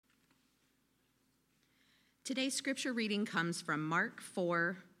Today's scripture reading comes from Mark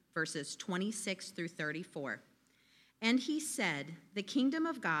 4, verses 26 through 34. And he said, "The kingdom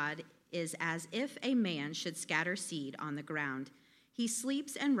of God is as if a man should scatter seed on the ground. He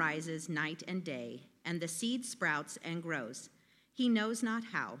sleeps and rises night and day, and the seed sprouts and grows. He knows not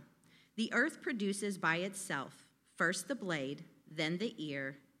how. The earth produces by itself first the blade, then the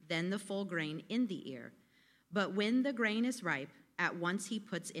ear, then the full grain in the ear. But when the grain is ripe, at once he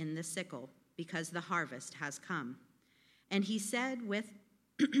puts in the sickle, because the harvest has come." And he said, with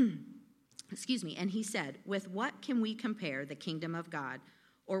what can we compare the kingdom of God,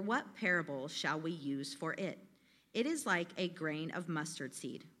 or what parable shall we use for it? It is like a grain of mustard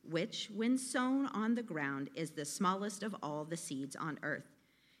seed, which, when sown on the ground, is the smallest of all the seeds on earth.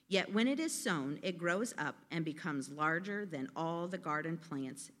 Yet when it is sown, it grows up and becomes larger than all the garden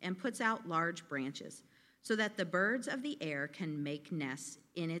plants, and puts out large branches, so that the birds of the air can make nests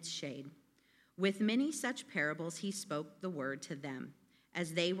in its shade. With many such parables he spoke the word to them,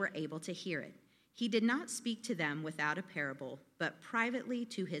 as they were able to hear it. He did not speak to them without a parable, but privately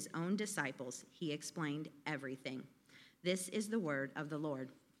to his own disciples he explained everything. This is the word of the Lord.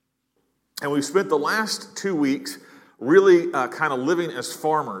 And we've spent the last 2 weeks really kind of living as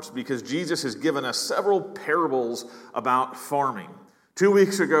farmers, because Jesus has given us several parables about farming. 2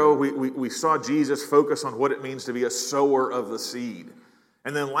 weeks ago, we saw Jesus focus on what it means to be a sower of the seed.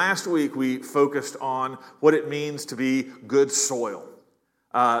 And then last week, we focused on what it means to be good soil,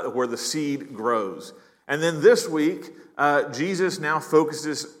 where the seed grows. And then this week, Jesus now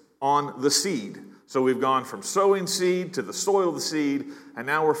focuses on the seed. So we've gone from sowing seed to the soil of the seed, and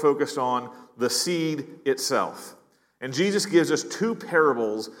now we're focused on the seed itself. And Jesus gives us 2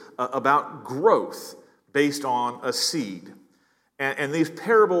 parables about growth based on a seed. And these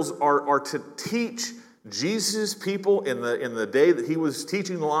parables are to teach Jesus' people in the day that he was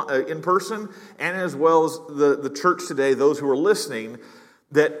teaching in person, and as well as the church today, those who are listening,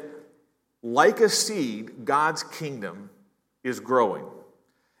 that like a seed, God's kingdom is growing.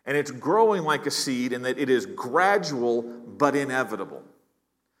 And it's growing like a seed in that it is gradual but inevitable.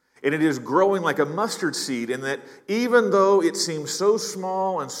 And it is growing like a mustard seed in that even though it seems so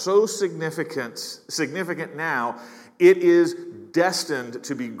small and so significant now, it is destined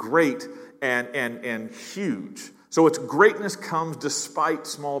to be great and huge. So its greatness comes despite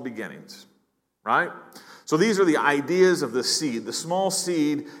small beginnings, right? So these are the ideas of the seed, the small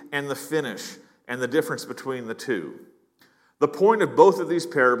seed and the finish, and the difference between the two. The point of both of these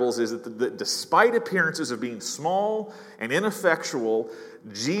parables is that despite appearances of being small and ineffectual,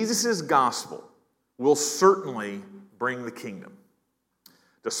 Jesus' gospel will certainly bring the kingdom.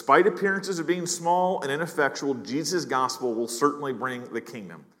 Despite appearances of being small and ineffectual, Jesus' gospel will certainly bring the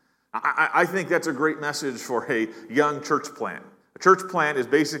kingdom. I think that's a great message for a young church plant. A church plant is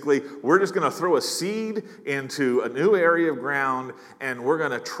basically, we're just going to throw a seed into a new area of ground, and we're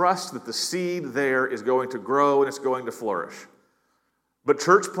going to trust that the seed there is going to grow and it's going to flourish. But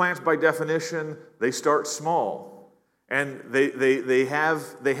church plants, by definition, they start small, and they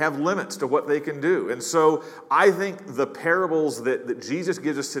have limits to what they can do. And so I think the parables that Jesus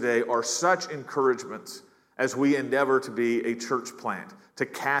gives us today are such encouragements as we endeavor to be a church plant, to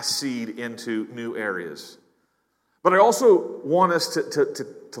cast seed into new areas. But I also want us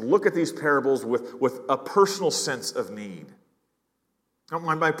to look at these parables with a personal sense of need.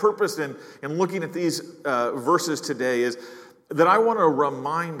 My purpose in looking at these verses today is that I want to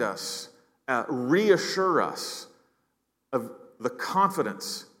remind us, reassure us of the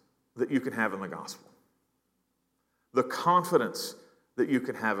confidence that you can have in the gospel. The confidence that you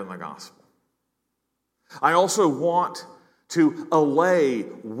can have in the gospel. I also want to allay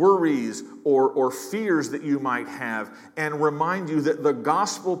worries or fears that you might have and remind you that the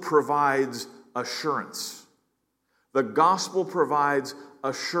gospel provides assurance. The gospel provides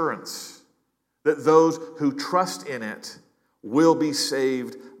assurance that those who trust in it will be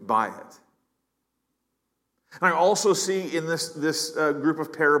saved by it. And I also see in this group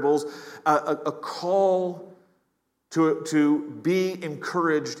of parables a call to be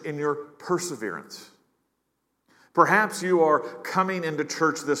encouraged in your perseverance. Perhaps you are coming into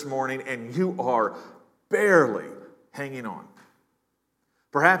church this morning and you are barely hanging on.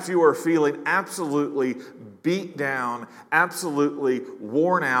 Perhaps you are feeling absolutely beat down, absolutely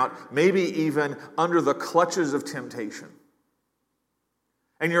worn out, maybe even under the clutches of temptation.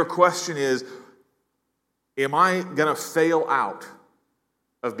 And your question is, am I going to fail out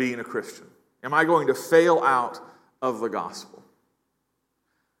of being a Christian? Am I going to fail out of the gospel?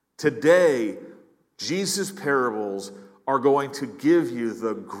 Today, Jesus' parables are going to give you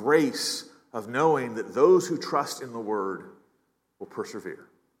the grace of knowing that those who trust in the Word will persevere.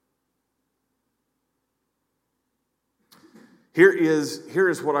 Here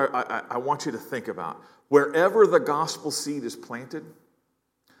is what I want you to think about. Wherever the gospel seed is planted,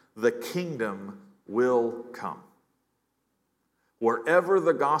 the kingdom will come. Wherever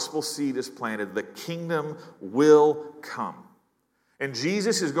the gospel seed is planted, the kingdom will come. And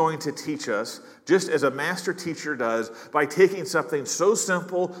Jesus is going to teach us, just as a master teacher does, by taking something so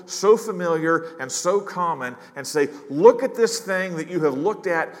simple, so familiar, and so common, and say, look at this thing that you have looked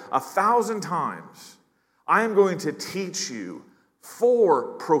at 1,000 times. I am going to teach you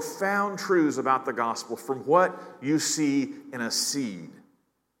 4 profound truths about the gospel from what you see in a seed.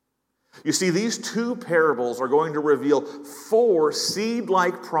 You see, these 2 parables are going to reveal 4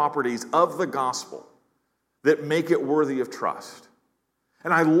 seed-like properties of the gospel that make it worthy of trust.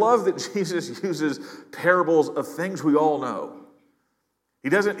 And I love that Jesus uses parables of things we all know. He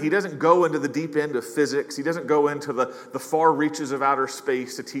doesn't go into the deep end of physics. He doesn't go into the far reaches of outer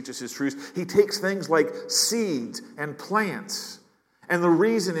space to teach us his truths. He takes things like seeds and plants. And the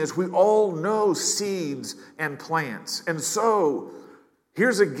reason is we all know seeds and plants. And so,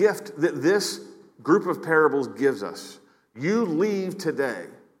 here's a gift that this group of parables gives us. You leave today,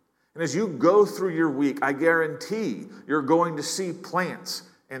 and as you go through your week, I guarantee you're going to see plants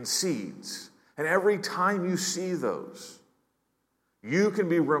and seeds. And every time you see those, you can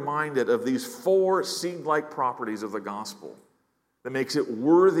be reminded of these 4 seed-like properties of the gospel that makes it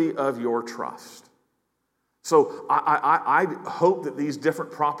worthy of your trust. So I hope that these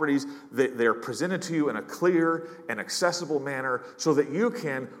different properties, they're presented to you in a clear and accessible manner so that you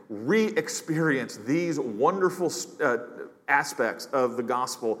can re-experience these wonderful aspects of the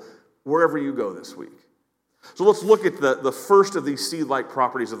gospel wherever you go this week. So let's look at the first of these seed-like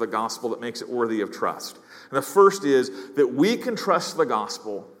properties of the gospel that makes it worthy of trust. And the first is that we can trust the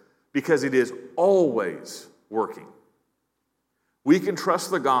gospel because it is always working. We can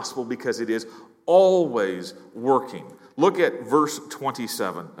trust the gospel because it is always working. Look at verse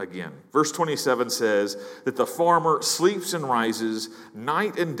 27 again. Verse 27 says that the farmer sleeps and rises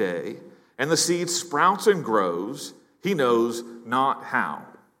night and day, and the seed sprouts and grows, he knows not how.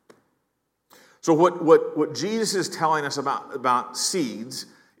 So what Jesus is telling us about seeds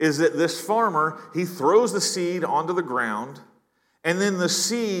is that this farmer, he throws the seed onto the ground, and then the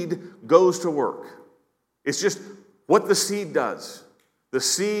seed goes to work. It's just what the seed does. The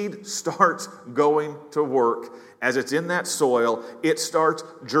seed starts going to work. As it's in that soil, it starts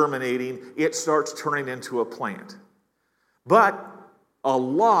germinating, it starts turning into a plant. But a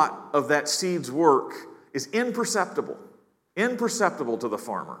lot of that seed's work is imperceptible to the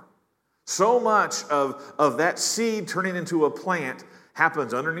farmer. So much of that seed turning into a plant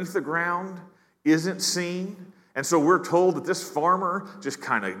happens underneath the ground, isn't seen. And so we're told that this farmer just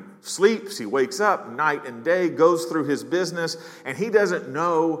kind of sleeps. He wakes up night and day, goes through his business, and he doesn't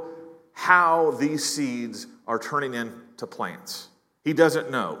know how these seeds are turning into plants. He doesn't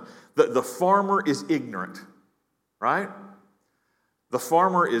know. The farmer is ignorant, right? The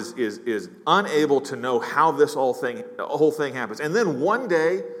farmer is unable to know how this whole thing happens. And then one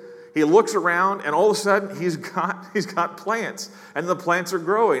day, he looks around, and all of a sudden, he's got plants, and the plants are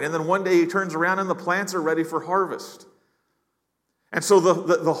growing. And then one day, he turns around, and the plants are ready for harvest. And so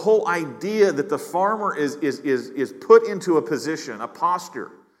the whole idea that the farmer is put into a position, a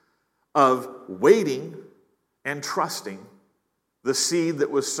posture of waiting and trusting the seed that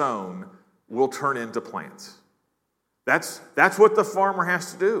was sown will turn into plants. That's what the farmer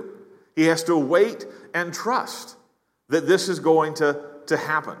has to do. He has to wait and trust that this is going to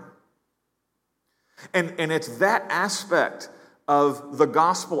happen. And it's that aspect of the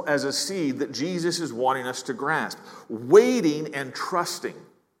gospel as a seed that Jesus is wanting us to grasp. Waiting and trusting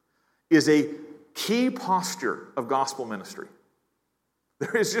is a key posture of gospel ministry.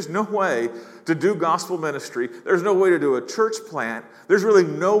 There is just no way to do gospel ministry. There's no way to do a church plant. There's really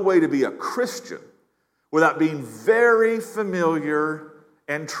no way to be a Christian without being very familiar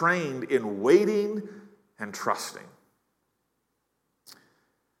and trained in waiting and trusting.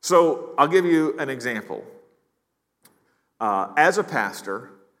 So I'll give you an example. As a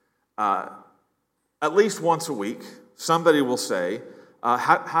pastor, at least once a week, somebody will say,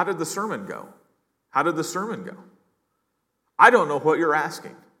 how did the sermon go? How did the sermon go? I don't know what you're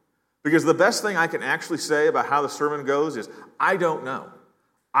asking. Because the best thing I can actually say about how the sermon goes is, I don't know.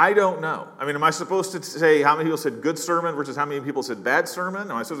 I don't know. I mean, am I supposed to say how many people said good sermon versus how many people said bad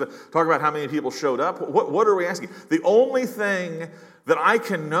sermon? Am I supposed to talk about how many people showed up? What are we asking? The only thing that I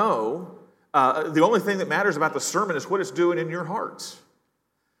can know, the only thing that matters about the sermon is what it's doing in your hearts.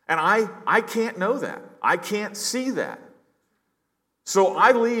 And I can't know that. I can't see that. So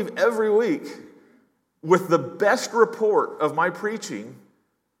I leave every week with the best report of my preaching.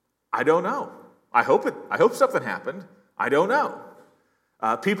 I don't know. I hope something happened. I don't know.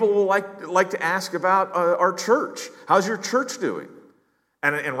 People will like to ask about our church. How's your church doing?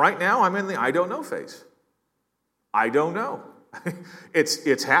 And right now I'm in the I don't know phase. I don't know.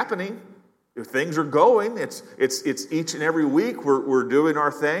 It's happening. Things are going. It's each and every week we're doing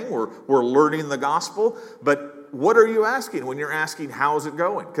our thing. We're learning the gospel. But what are you asking when you're asking how's it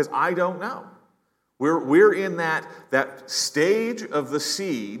going? Because I don't know. We're in that stage of the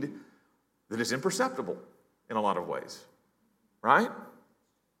seed that is imperceptible in a lot of ways, right?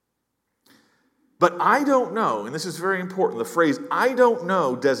 But I don't know, and this is very important. The phrase "I don't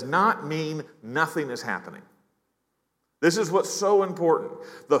know" does not mean nothing is happening. This is what's so important.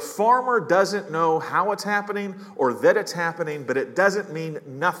 The farmer doesn't know how it's happening or that it's happening, but it doesn't mean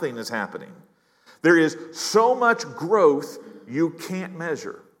nothing is happening. There is so much growth you can't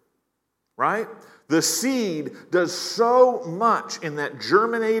measure, right? The seed does so much in that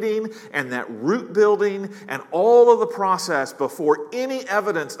germinating and that root building and all of the process before any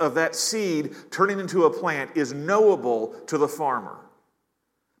evidence of that seed turning into a plant is knowable to the farmer.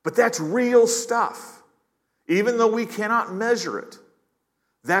 But that's real stuff. Even though we cannot measure it,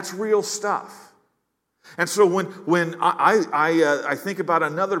 that's real stuff. And so when I think about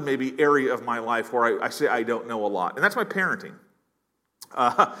another maybe area of my life where I say I don't know a lot, and that's my parenting.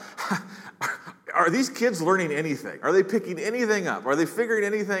 Are these kids learning anything? Are they picking anything up? Are they figuring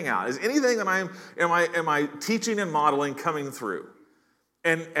anything out? Is anything that am I teaching and modeling coming through?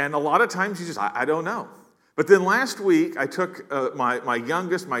 And a lot of times you just I don't know. But then last week, I took my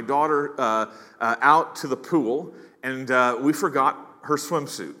youngest, my daughter, out to the pool, and we forgot her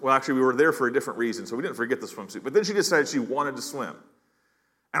swimsuit. Well, actually, we were there for a different reason, so we didn't forget the swimsuit. But then she decided she wanted to swim.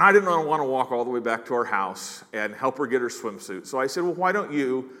 And I didn't want to walk all the way back to our house and help her get her swimsuit. So I said, well, why don't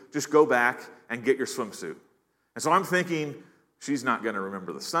you just go back and get your swimsuit? And so I'm thinking, she's not going to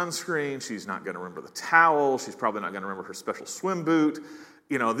remember the sunscreen. She's not going to remember the towel. She's probably not going to remember her special swim boot.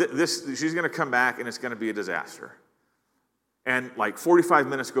 You know, she's going to come back and it's going to be a disaster. And like 45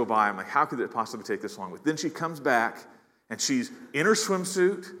 minutes go by. I'm like, how could it possibly take this long? But then she comes back and she's in her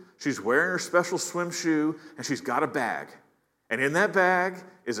swimsuit. She's wearing her special swim shoe and she's got a bag. And in that bag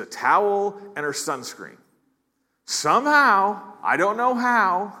is a towel and her sunscreen. Somehow, I don't know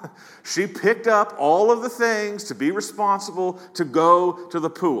how, she picked up all of the things to be responsible to go to the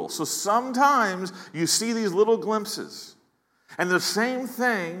pool. So sometimes you see these little glimpses. And the same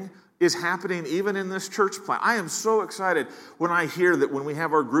thing is happening even in this church plant. I am so excited when I hear that when we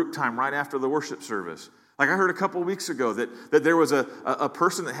have our group time right after the worship service. Like I heard a couple weeks ago that there was a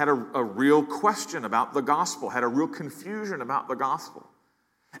person that had a real question about the gospel, had a real confusion about the gospel.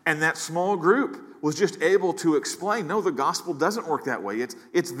 And that small group was just able to explain, no, the gospel doesn't work that way.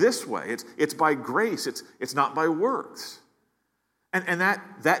 It's this way. It's by grace. It's not by works. And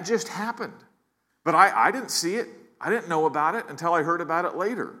that just happened. But I didn't see it. I didn't know about it until I heard about it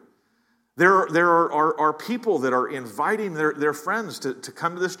later. There are people that are inviting their friends to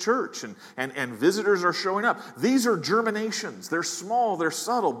come to this church, and visitors are showing up. These are germinations. They're small, they're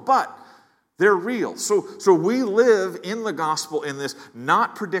subtle, but they're real. So we live in the gospel in this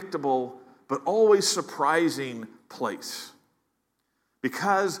not predictable, but always surprising place.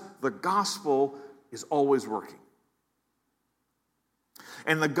 Because the gospel is always working.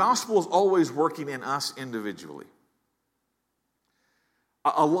 And the gospel is always working in us individually.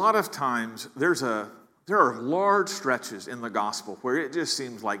 A lot of times, there are large stretches in the gospel where it just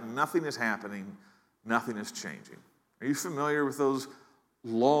seems like nothing is happening, nothing is changing. Are you familiar with those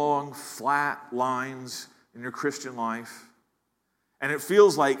long, flat lines in your Christian life? And it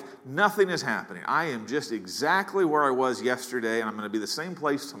feels like nothing is happening. I am just exactly where I was yesterday, and I'm going to be the same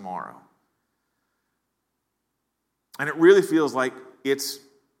place tomorrow. And it really feels like it's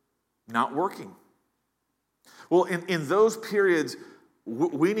not working. Well, in those periods,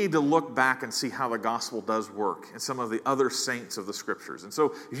 we need to look back and see how the gospel does work in some of the other saints of the scriptures. And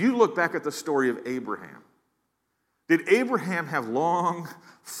so if you look back at the story of Abraham, did Abraham have long,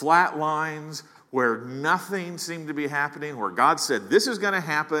 flat lines where nothing seemed to be happening, where God said, this is going to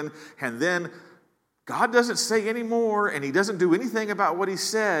happen, and then God doesn't say anymore, and he doesn't do anything about what he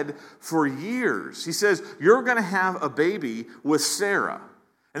said for years? He says, you're going to have a baby with Sarah.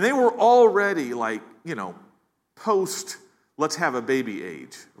 And they were already post let's have a baby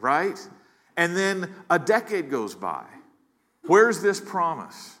age, right? And then a decade goes by. Where's this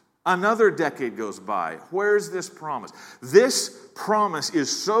promise? Another decade goes by. Where's this promise? This promise is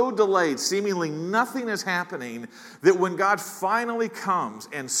so delayed, seemingly nothing is happening, that when God finally comes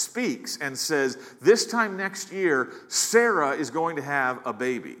and speaks and says, this time next year, Sarah is going to have a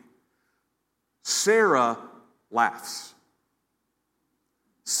baby, Sarah laughs.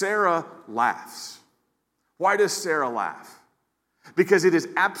 Sarah laughs. Why does Sarah laugh? Because it is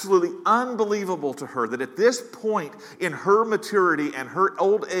absolutely unbelievable to her that at this point in her maturity and her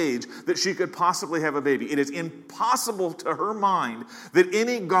old age that she could possibly have a baby. It is impossible to her mind that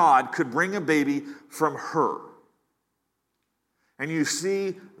any God could bring a baby from her. And you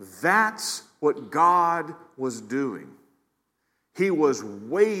see, that's what God was doing. He was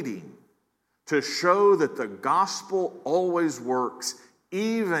waiting to show that the gospel always works,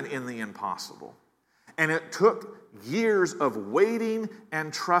 even in the impossible. And it took years of waiting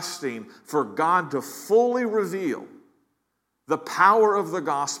and trusting for God to fully reveal the power of the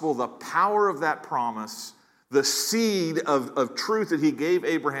gospel, the power of that promise, the seed of truth that he gave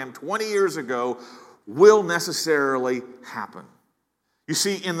Abraham 20 years ago will necessarily happen. You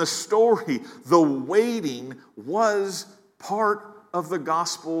see, in the story, the waiting was part of the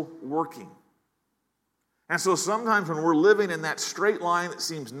gospel working. And so sometimes when we're living in that straight line that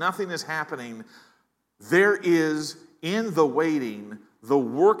seems nothing is happening, there is, in the waiting, the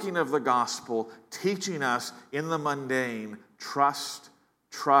working of the gospel, teaching us in the mundane, trust,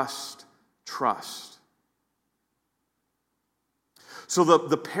 trust, trust. So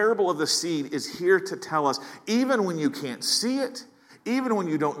the parable of the seed is here to tell us, even when you can't see it, even when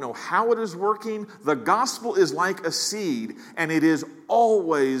you don't know how it is working, the gospel is like a seed, and it is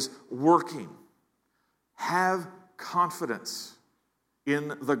always working. Have confidence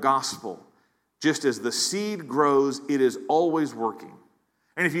in the gospel. Just as the seed grows, it is always working.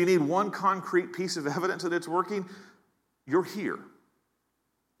 And if you need one concrete piece of evidence that it's working, you're here.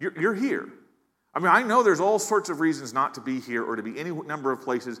 You're here. I mean, I know there's all sorts of reasons not to be here or to be any number of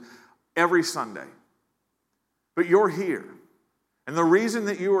places every Sunday. But you're here. And the reason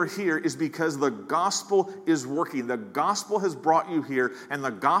that you are here is because the gospel is working. The gospel has brought you here, and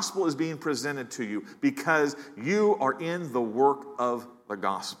the gospel is being presented to you because you are in the work of the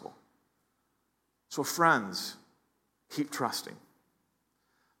gospel. So friends, keep trusting.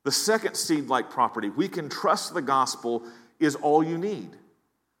 The second seed-like property, we can trust the gospel is all you need.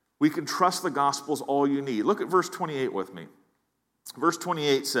 We can trust the gospel is all you need. Look at verse 28 with me. Verse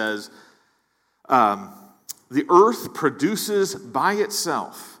 28 says, the earth produces by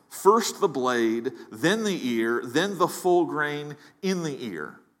itself first the blade, then the ear, then the full grain in the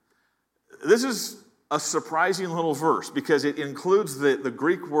ear. This is a surprising little verse because it includes the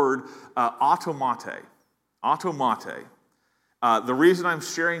Greek word automate. Automate. The reason I'm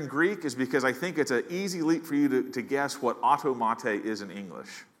sharing Greek is because I think it's an easy leap for you to guess what automate is in English.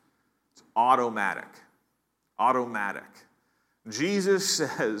 It's automatic. Automatic. Jesus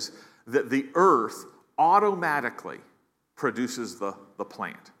says that the earth automatically produces the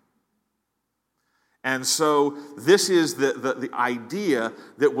plant. And so this is the idea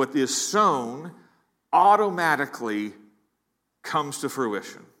that what is sown automatically comes to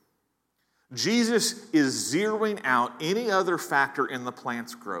fruition. Jesus is zeroing out any other factor in the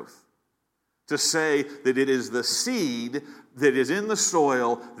plant's growth to say that it is the seed that is in the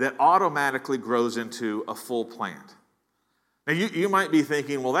soil that automatically grows into a full plant. Now, you might be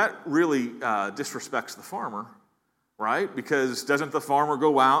thinking, well, that really disrespects the farmer, right? Because doesn't the farmer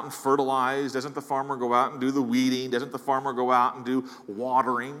go out and fertilize? Doesn't the farmer go out and do the weeding? Doesn't the farmer go out and do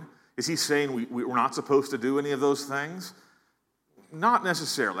watering? Is he saying we're not supposed to do any of those things? Not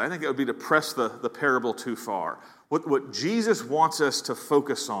necessarily. I think it would be to press the parable too far. What Jesus wants us to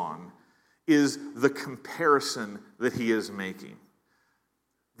focus on is the comparison that he is making.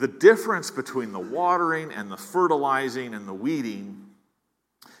 The difference between the watering and the fertilizing and the weeding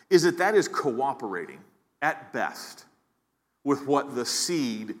is that is cooperating at best with what the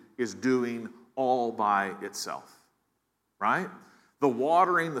seed is doing all by itself, right? The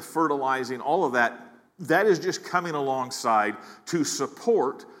watering, the fertilizing, all of that is just coming alongside to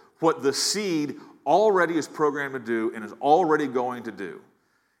support what the seed already is programmed to do and is already going to do.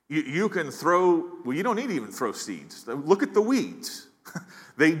 You can you don't need to even throw seeds. Look at the weeds.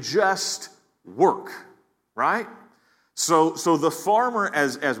 They just work, right? So the farmer,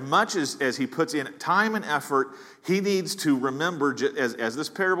 as much as he puts in time and effort, he needs to remember, as this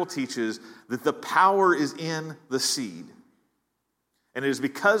parable teaches, that the power is in the seed. And it is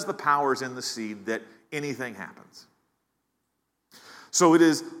because the power is in the seed that anything happens. So it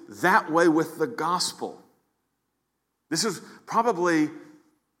is that way with the gospel. This is probably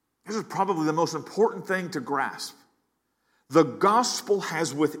the most important thing to grasp. The gospel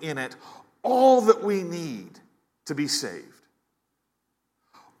has within it all that we need to be saved.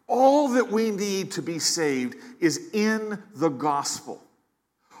 All that we need to be saved is in the gospel.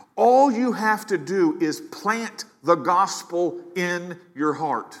 All you have to do is plant the gospel in your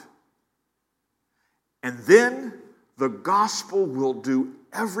heart. And then the gospel will do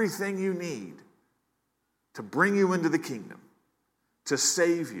everything you need to bring you into the kingdom, to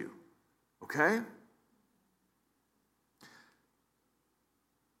save you. Okay?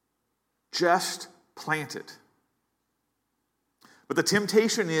 Just plant it. But the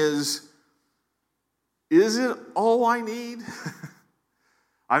temptation is it all I need?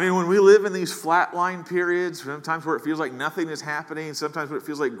 I mean, when we live in these flatline periods, sometimes where it feels like nothing is happening, sometimes where it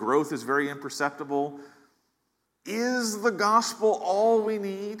feels like growth is very imperceptible, is the gospel all we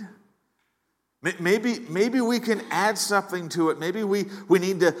need? Maybe we can add something to it. Maybe we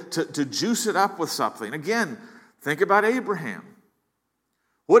need to juice it up with something. Again, think about Abraham.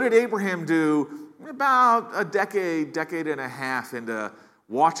 What did Abraham do about a decade and a half into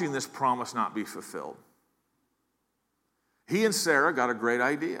watching this promise not be fulfilled? He and Sarah got a great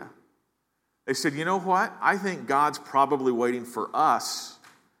idea. They said, you know what? I think God's probably waiting for us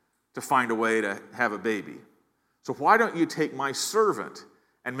to find a way to have a baby. So why don't you take my servant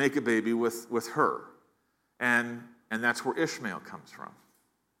and make a baby with her? And that's where Ishmael comes from.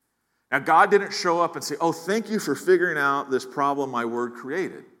 Now, God didn't show up and say, oh, thank you for figuring out this problem my word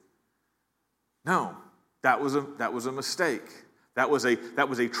created. No, that was a mistake. That was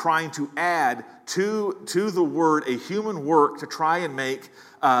a trying to add to the word a human work to try and make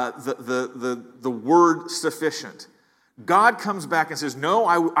the word sufficient. God comes back and says, no,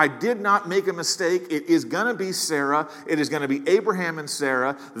 I did not make a mistake. It is going to be Sarah. It is going to be Abraham and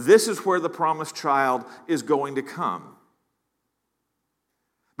Sarah. This is where the promised child is going to come.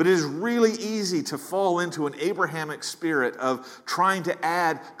 But it is really easy to fall into an Abrahamic spirit of trying to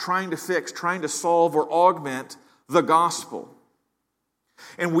add, trying to fix, trying to solve or augment the gospel.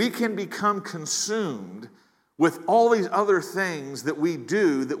 And we can become consumed with all these other things that we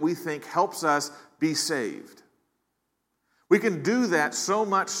do that we think helps us be saved. We can do that so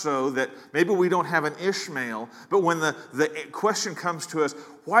much so that maybe we don't have an Ishmael, but when the question comes to us,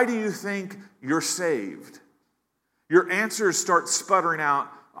 why do you think you're saved? Your answers start sputtering out,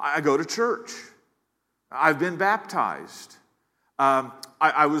 I go to church. I've been baptized.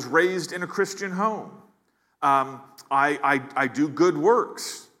 I was raised in a Christian home. I do good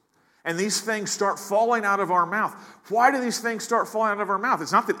works. And these things start falling out of our mouth. Why do these things start falling out of our mouth?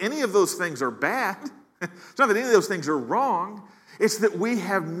 It's not that any of those things are bad. It's not that any of those things are wrong. It's that we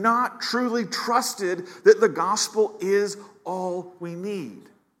have not truly trusted that the gospel is all we need.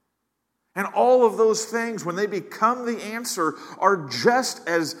 And all of those things, when they become the answer, are just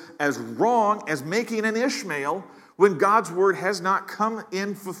as wrong as making an Ishmael when God's word has not come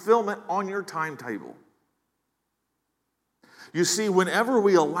in fulfillment on your timetable. You see, whenever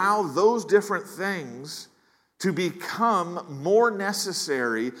we allow those different things to become more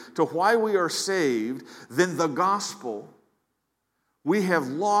necessary to why we are saved than the gospel, we have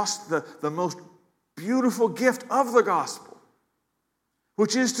lost the most beautiful gift of the gospel,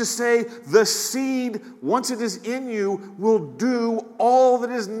 which is to say, the seed, once it is in you, will do all that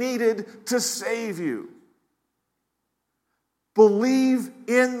is needed to save you. Believe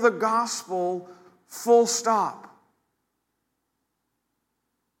in the gospel, full stop.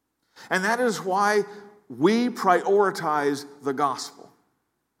 And that is why we prioritize the gospel.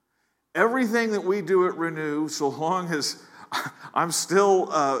 Everything that we do at Renew, so long as I'm still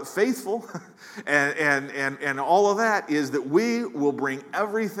faithful and all of that, is that we will bring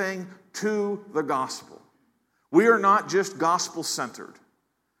everything to the gospel. We are not just gospel-centered.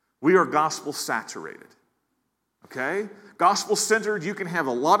 We are gospel-saturated. Okay? Gospel-centered, you can have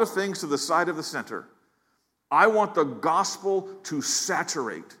a lot of things to the side of the center. I want the gospel to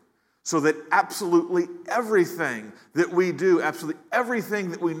saturate so that absolutely everything that we do, absolutely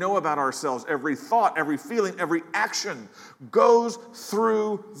everything that we know about ourselves, every thought, every feeling, every action goes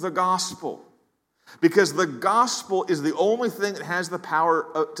through the gospel. Because the gospel is the only thing that has the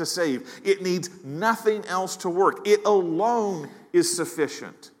power to save. It needs nothing else to work. It alone is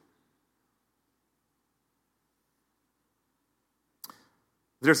sufficient.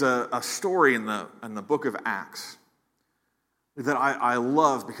 There's a story in the book of Acts that I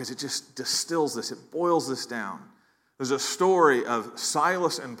love because it just distills this. It boils this down. There's a story of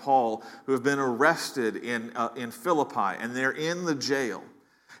Silas and Paul who have been arrested in Philippi, and they're in the jail.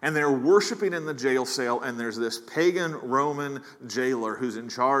 And they're worshiping in the jail cell, and there's this pagan Roman jailer who's in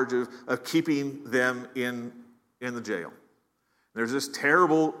charge of keeping them in the jail. There's this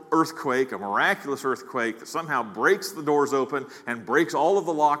terrible earthquake, a miraculous earthquake that somehow breaks the doors open and breaks all of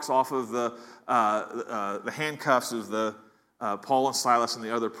the locks off of the handcuffs of the Paul and Silas and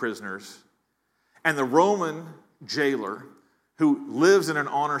the other prisoners. And the Roman jailer, who lives in an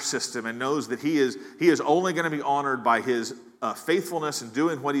honor system and knows that he is only going to be honored by his faithfulness and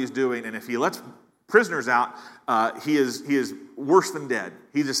doing what he's doing, and if he lets prisoners out, he is worse than dead.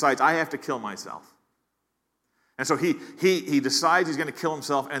 He decides, I have to kill myself. And so he decides he's going to kill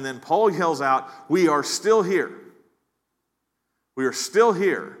himself, and then Paul yells out, "We are still here. We are still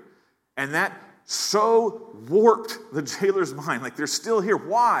here." And that so warped the jailer's mind. Like, they're still here.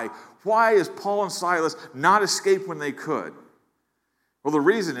 Why? Why is Paul and Silas not escape when they could? Well, the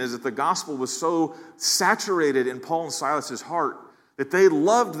reason is that the gospel was so saturated in Paul and Silas's heart that they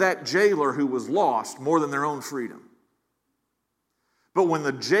loved that jailer who was lost more than their own freedom. But when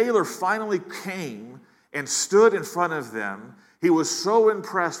the jailer finally came and stood in front of them, he was so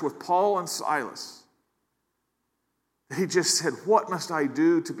impressed with Paul and Silas that he just said, "What must I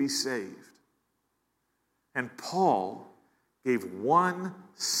do to be saved?" And Paul gave one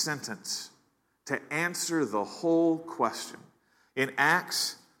sentence to answer the whole question. In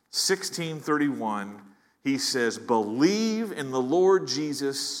Acts 16:31, he says, "Believe in the Lord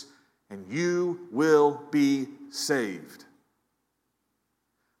Jesus and you will be saved."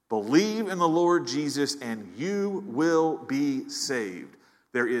 Believe in the Lord Jesus and you will be saved.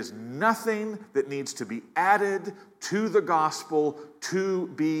 There is nothing that needs to be added to the gospel to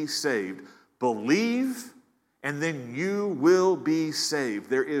be saved. Believe and then you will be saved.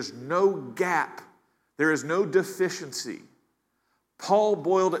 There is no gap. There is no deficiency. Paul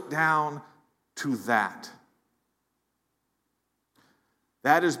boiled it down to that.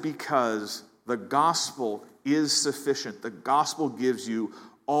 That is because the gospel is sufficient. The gospel gives you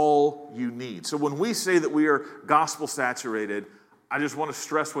all you need. So when we say that we are gospel saturated, I just want to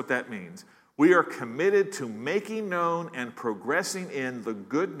stress what that means. We are committed to making known and progressing in the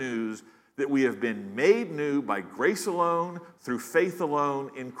good news that we have been made new by grace alone, through faith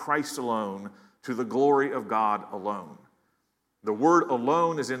alone, in Christ alone, to the glory of God alone. The word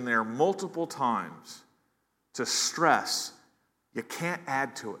alone is in there multiple times to stress you can't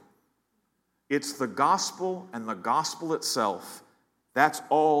add to it. It's the gospel and the gospel itself. That's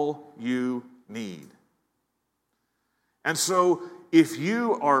all you need. And so if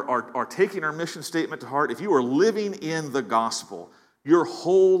you are taking our mission statement to heart, if you are living in the gospel, your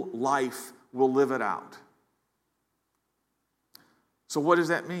whole life will live it out. So what does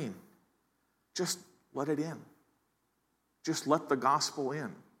that mean? Just let it in. Just let the gospel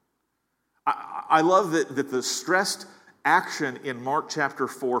in. I love that the stressed action in Mark chapter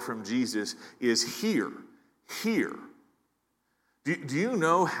 4 from Jesus is here. Here. Do you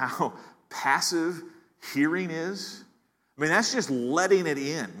know how passive hearing is? I mean, that's just letting it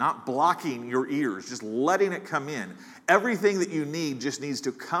in, not blocking your ears, just letting it come in. Everything that you need just needs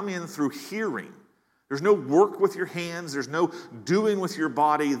to come in through hearing. There's no work with your hands. There's no doing with your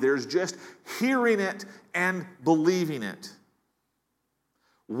body. There's just hearing it and believing it.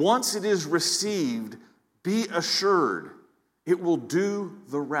 Once it is received, be assured it will do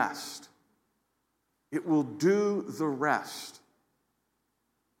the rest. It will do the rest.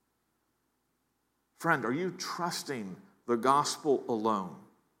 Friend, are you trusting the gospel alone?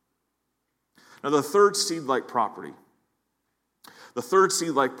 Now, the third seed-like property. The third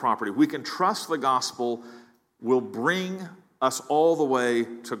seed-like property. We can trust the gospel will bring us all the way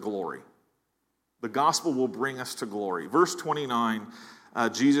to glory. The gospel will bring us to glory. Verse 29,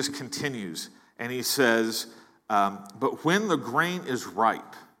 Jesus continues, and he says, "But when the grain is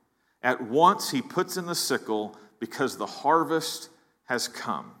ripe, at once he puts in the sickle because the harvest has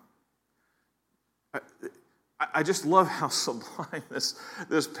come." I just love how sublime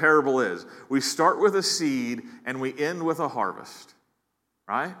this parable is. We start with a seed and we end with a harvest,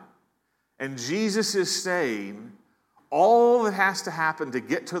 right? And Jesus is saying all that has to happen to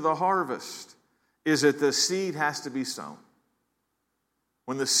get to the harvest is that the seed has to be sown.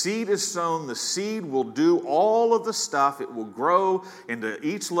 When the seed is sown, the seed will do all of the stuff. It will grow into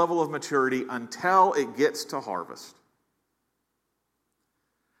each level of maturity until it gets to harvest.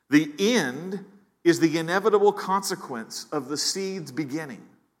 The end is the inevitable consequence of the seed's beginning.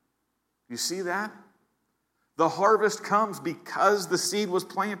 You see that? The harvest comes because the seed was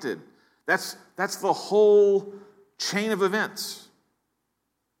planted. That's the whole chain of events.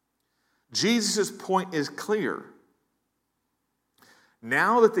 Jesus' point is clear.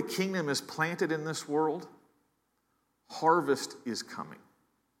 Now that the kingdom is planted in this world, harvest is coming.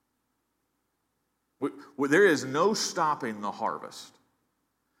 There is no stopping the harvest.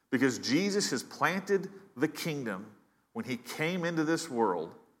 Because Jesus has planted the kingdom when he came into this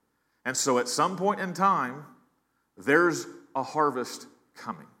world. And so at some point in time, there's a harvest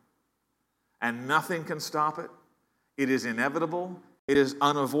coming. And nothing can stop it. It is inevitable. It is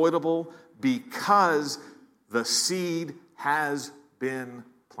unavoidable because the seed has been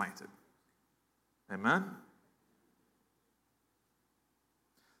planted. Amen?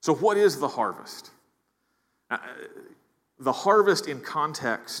 So what is the harvest? The harvest in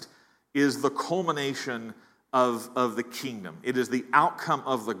context is the culmination of the kingdom. It is the outcome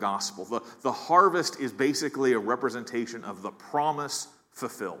of the gospel. The harvest is basically a representation of the promise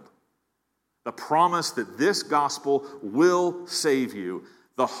fulfilled. The promise that this gospel will save you.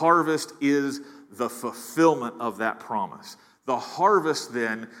 The harvest is the fulfillment of that promise. The harvest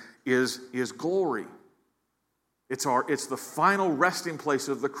then is glory. It's the final resting place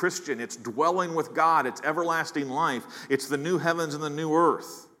of the Christian. It's dwelling with God. It's everlasting life. It's the new heavens and the new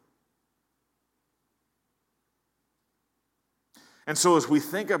earth. And so as we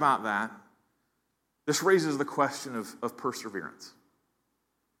think about that, this raises the question of perseverance,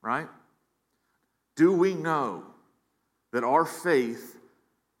 right? Do we know that our faith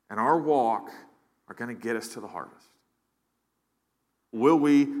and our walk are going to get us to the harvest? Will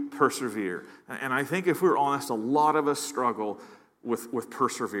we persevere? And I think if we're honest, a lot of us struggle with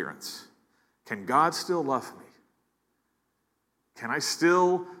perseverance. Can God still love me? Can I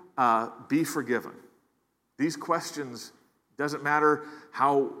still be forgiven? These questions, doesn't matter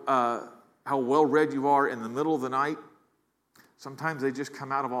how well read you are in the middle of the night, sometimes they just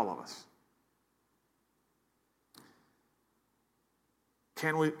come out of all of us.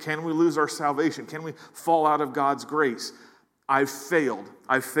 Can we lose our salvation? Can we fall out of God's grace? I've failed.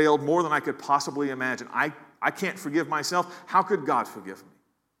 I've failed more than I could possibly imagine. I can't forgive myself. How could God forgive me?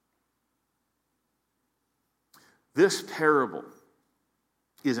 This parable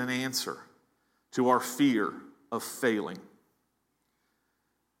is an answer to our fear of failing.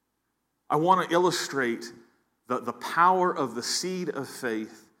 I want to illustrate the power of the seed of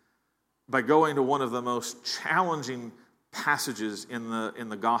faith by going to one of the most challenging passages in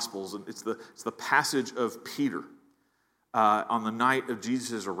the Gospels. It's the passage of Peter on the night of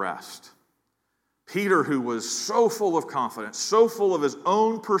Jesus' arrest. Peter, who was so full of confidence, so full of his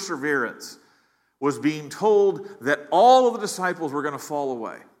own perseverance, was being told that all of the disciples were going to fall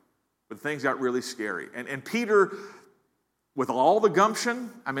away. But things got really scary. And Peter, with all the gumption,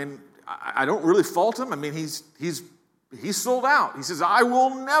 I don't really fault him. He's sold out. He says, I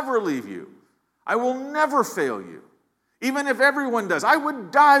will never leave you. I will never fail you. Even if everyone does, I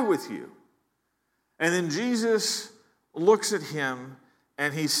would die with you. And then Jesus looks at him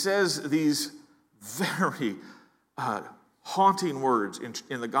and he says these very haunting words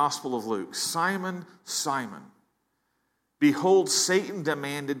in the Gospel of Luke. Simon, Simon, behold, Satan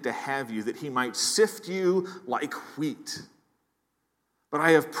demanded to have you that he might sift you like wheat. But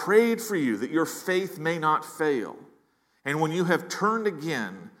I have prayed for you that your faith may not fail. And when you have turned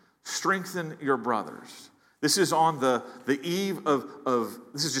again, strengthen your brothers. This is on the eve of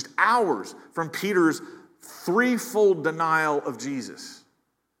this is just hours from Peter's threefold denial of Jesus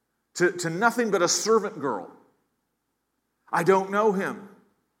to nothing but a servant girl. I don't know him.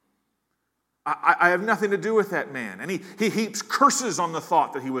 I have nothing to do with that man. And he heaps curses on the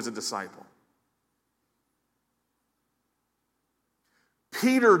thought that he was a disciple.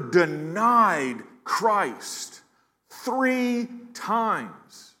 Peter denied Christ 3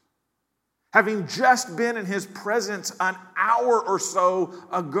 times, having just been in his presence an hour or so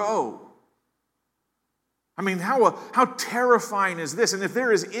ago. How terrifying is this? And if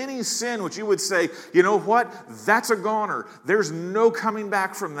there is any sin which you would say, you know what, that's a goner, there's no coming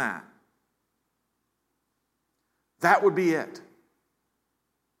back from that, that would be it.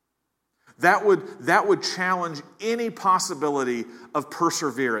 That would challenge any possibility of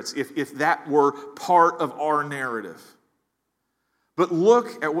perseverance if that were part of our narrative. But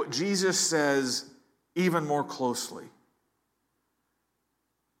look at what Jesus says even more closely.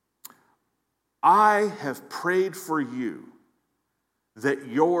 I have prayed for you that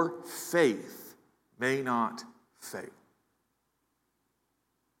your faith may not fail.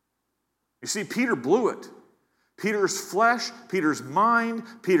 You see, Peter blew it. Peter's flesh, Peter's mind,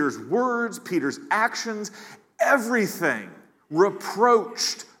 Peter's words, Peter's actions, everything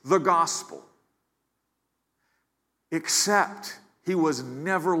reproached the gospel. Except he was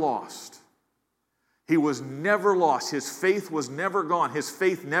never lost. He was never lost. His faith was never gone. His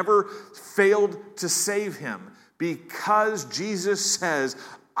faith never failed to save him because Jesus says,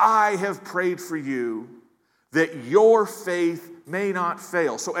 I have prayed for you that your faith may not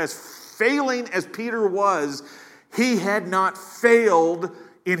fail. So as failing as Peter was, he had not failed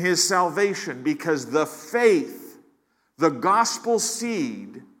in his salvation because the faith, the gospel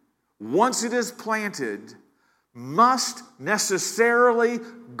seed, once it is planted, must necessarily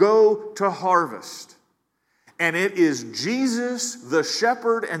go to harvest. And it is Jesus, the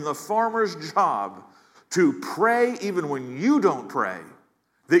shepherd and the farmer's job to pray, even when you don't pray,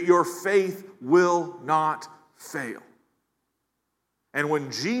 that your faith will not fail. And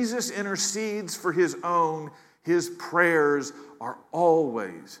when Jesus intercedes for his own, his prayers are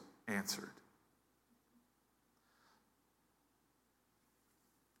always answered.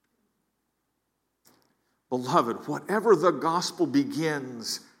 Beloved, whatever the gospel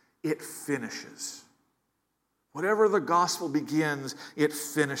begins, it finishes. Whatever the gospel begins, it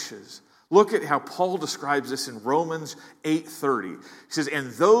finishes. Look at how Paul describes this in Romans 8:30. He says,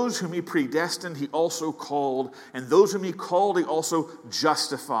 and those whom he predestined, he also called. And those whom he called, he also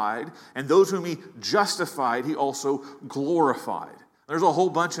justified. And those whom he justified, he also glorified. There's a whole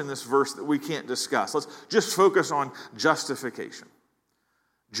bunch in this verse that we can't discuss. Let's just focus on justification.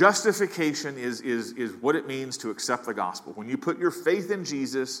 Justification is what it means to accept the gospel. When you put your faith in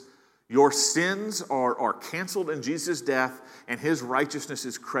Jesus, your sins are canceled in Jesus' death, and his righteousness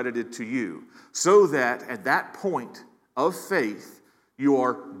is credited to you. So that at that point of faith, you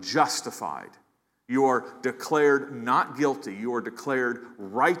are justified. You are declared not guilty. You are declared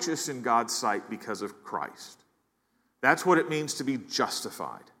righteous in God's sight because of Christ. That's what it means to be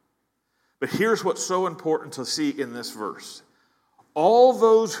justified. But here's what's so important to see in this verse. All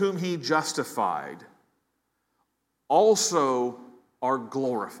those whom he justified also are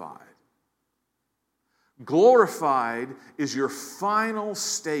glorified. Glorified is your final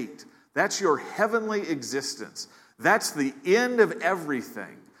state. That's your heavenly existence. That's the end of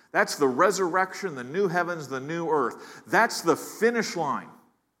everything. That's the resurrection, the new heavens, the new earth. That's the finish line,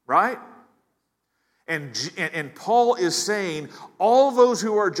 right? And Paul is saying, all those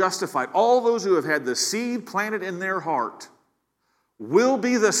who are justified, all those who have had the seed planted in their heart, will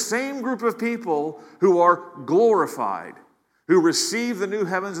be the same group of people who are glorified, who receive the new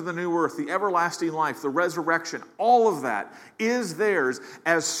heavens and the new earth, the everlasting life, the resurrection. All of that is theirs.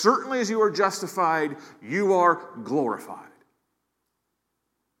 As certainly as you are justified, you are glorified.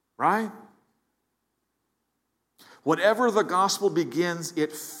 Right? Whatever the gospel begins,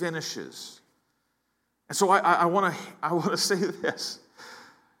 it finishes. And so I want to say this.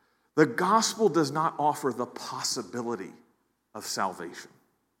 The gospel does not offer the possibility of salvation.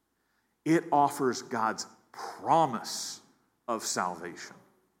 It offers God's promise of salvation.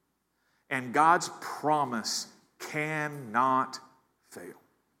 And God's promise cannot fail.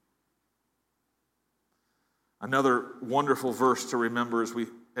 Another wonderful verse to remember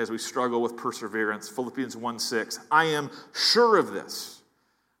as we struggle with perseverance, Philippians 1:6. I am sure of this,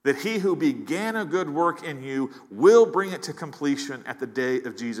 that he who began a good work in you will bring it to completion at the day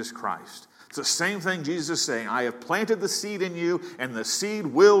of Jesus Christ. It's the same thing Jesus is saying. I have planted the seed in you, and the seed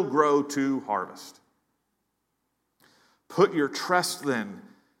will grow to harvest. Put your trust then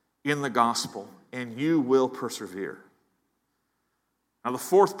in the gospel, and you will persevere. Now the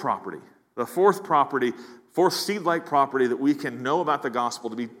fourth seed-like property that we can know about the gospel,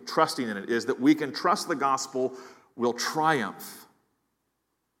 to be trusting in it, is that we can trust the gospel will triumph.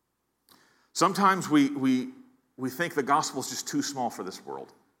 Sometimes we think the gospel is just too small for this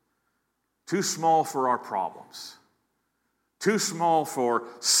world. Too small for our problems. Too small for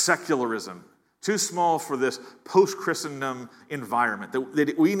secularism. Too small for this post-Christendom environment.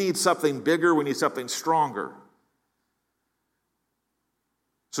 That we need something bigger, we need something stronger.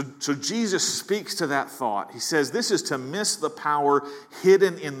 So Jesus speaks to that thought. He says this is to miss the power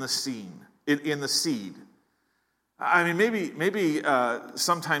hidden in the seed. I mean, maybe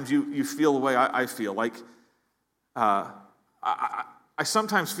sometimes you feel the way I feel. Like I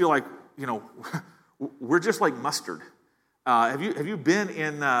sometimes feel like, we're just like mustard. Have you been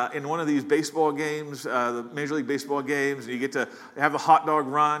in one of these baseball games, the Major League Baseball games, and you get to have a hot dog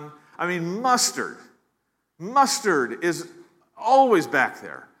run? I mean, mustard is always back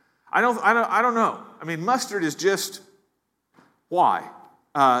there. I don't know. I mean, mustard is just why.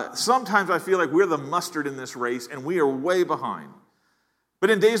 Sometimes I feel like we're the mustard in this race, and we are way behind. But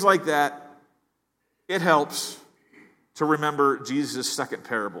in days like that, it helps to remember Jesus' second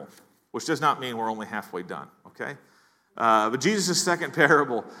parable, which does not mean we're only halfway done, okay? But Jesus' second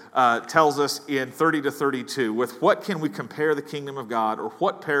parable tells us in 30 to 32, with what can we compare the kingdom of God, or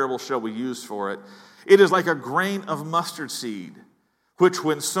what parable shall we use for it? It is like a grain of mustard seed, which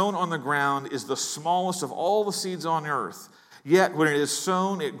when sown on the ground is the smallest of all the seeds on earth. Yet when it is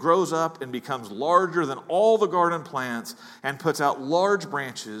sown, it grows up and becomes larger than all the garden plants and puts out large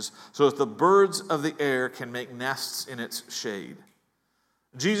branches so that the birds of the air can make nests in its shade.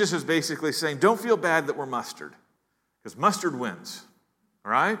 Jesus is basically saying, don't feel bad that we're mustard, because mustard wins,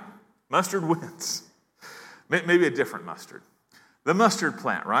 all right? Mustard wins. Maybe a different mustard. The mustard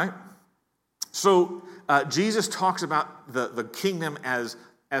plant, right? So Jesus talks about the kingdom as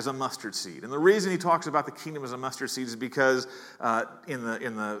a mustard seed. And the reason he talks about the kingdom as a mustard seed is because in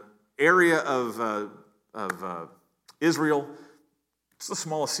the area of Israel, it's the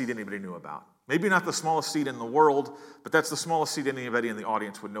smallest seed anybody knew about. Maybe not the smallest seed in the world, but that's the smallest seed anybody in the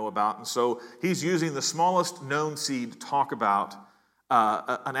audience would know about. And so he's using the smallest known seed to talk about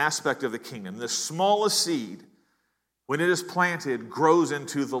an aspect of the kingdom. The smallest seed, when it is planted, grows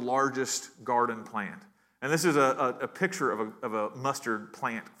into the largest garden plant. And this is a picture of a mustard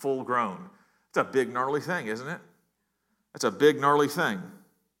plant, full grown. It's a big, gnarly thing, isn't it? That's a big, gnarly thing.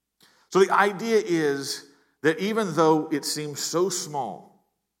 So the idea is that even though it seems so small,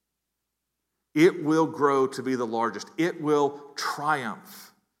 it will grow to be the largest. It will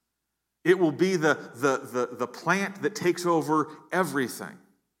triumph. It will be the plant that takes over everything.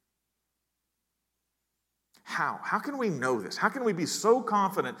 How? How can we know this? How can we be so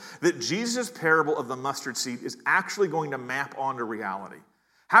confident that Jesus' parable of the mustard seed is actually going to map onto reality?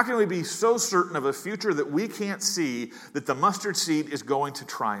 How can we be so certain of a future that we can't see that the mustard seed is going to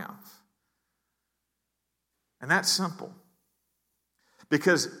triumph? And that's simple.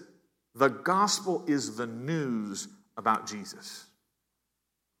 Because the gospel is the news about Jesus.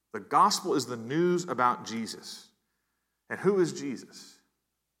 The gospel is the news about Jesus. And who is Jesus?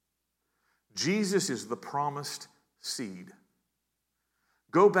 Jesus is the promised seed.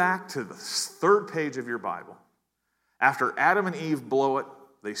 Go back to the third page of your Bible. After Adam and Eve blow it,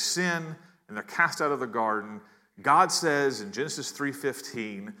 they sin, and they're cast out of the garden, God says in Genesis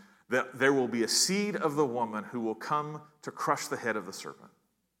 3:15 that there will be a seed of the woman who will come to crush the head of the serpent.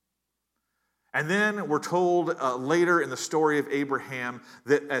 And then we're told later in the story of Abraham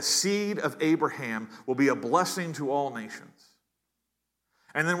that a seed of Abraham will be a blessing to all nations.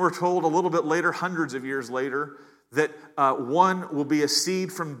 And then we're told a little bit later, hundreds of years later, that one will be a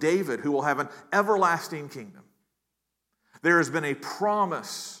seed from David who will have an everlasting kingdom. There has been a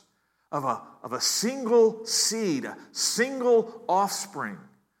promise of a single seed, a single offspring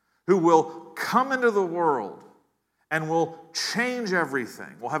who will come into the world and will change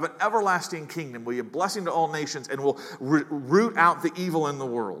everything. Will have an everlasting kingdom, will be a blessing to all nations, and will root out the evil in the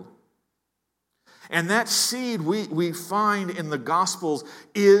world. And that seed we find in the Gospels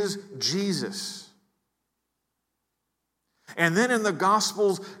is Jesus. And then in the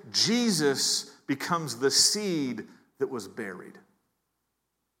Gospels, Jesus becomes the seed that was buried.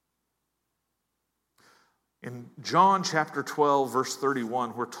 In John chapter 12, verse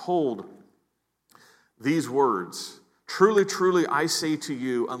 31, we're told these words, "Truly, truly, I say to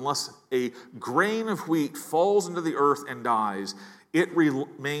you, unless a grain of wheat falls into the earth and dies, it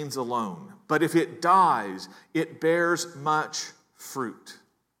remains alone. But if it dies, it bears much fruit."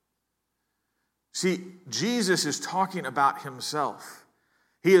 See, Jesus is talking about himself.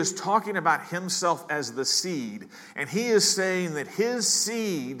 He is talking about himself as the seed. And he is saying that his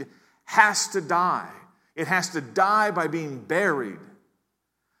seed has to die. It has to die by being buried.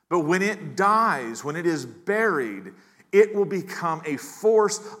 But when it dies, when it is buried, it will become a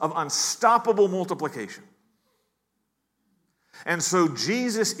force of unstoppable multiplication. And so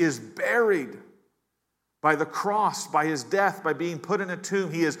Jesus is buried by the cross, by his death, by being put in a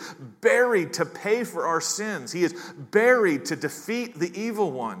tomb. He is buried to pay for our sins. He is buried to defeat the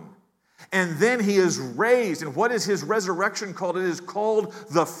evil one. And then he is raised. And what is his resurrection called? It is called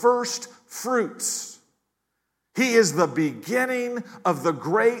the first fruits. He is the beginning of the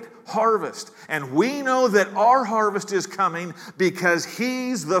great harvest. And we know that our harvest is coming because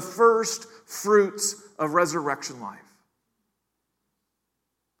he's the first fruits of resurrection life.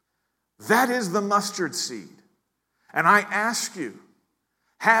 That is the mustard seed. And I ask you,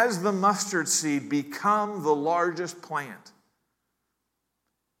 has the mustard seed become the largest plant?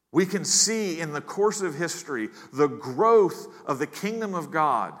 We can see in the course of history the growth of the kingdom of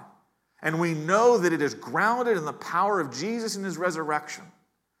God. And we know that it is grounded in the power of Jesus and his resurrection.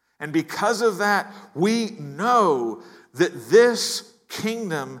 And because of that, we know that this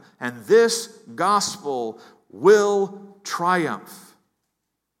kingdom and this gospel will triumph.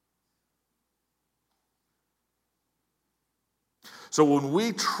 So when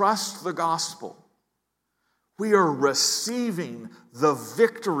we trust the gospel, we are receiving the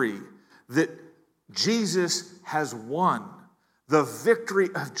victory that Jesus has won. The victory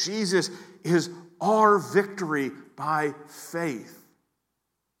of Jesus is our victory by faith.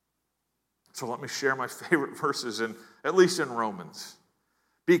 So let me share my favorite verses, at least in Romans.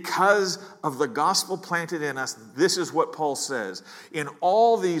 Because of the gospel planted in us, this is what Paul says. In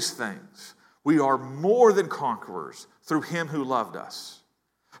all these things, we are more than conquerors through him who loved us.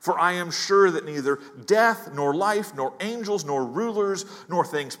 For I am sure that neither death, nor life, nor angels, nor rulers, nor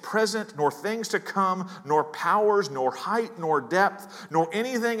things present, nor things to come, nor powers, nor height, nor depth, nor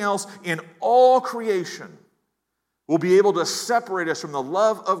anything else in all creation will be able to separate us from the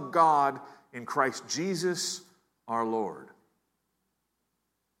love of God in Christ Jesus our Lord.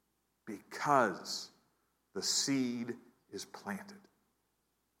 Because the seed is planted.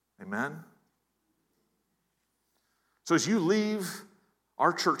 Amen? So as you leave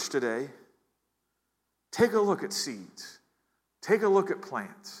our church today, take a look at seeds. Take a look at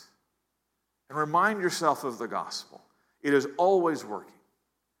plants. And remind yourself of the gospel. It is always working.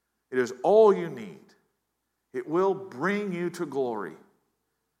 It is all you need. It will bring you to glory,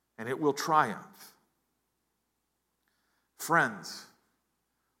 and it will triumph. Friends,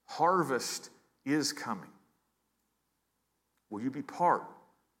 harvest is coming. Will you be part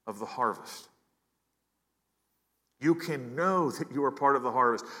of the harvest? You can know that you are part of the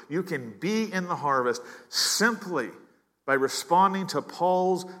harvest. You can be in the harvest simply by responding to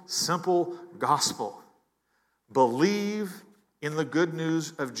Paul's simple gospel. Believe in the good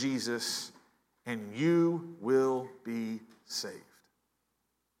news of Jesus, and you will be saved.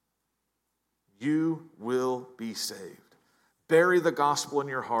 You will be saved. Bury the gospel in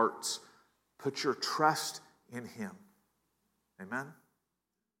your hearts. Put your trust in him. Amen.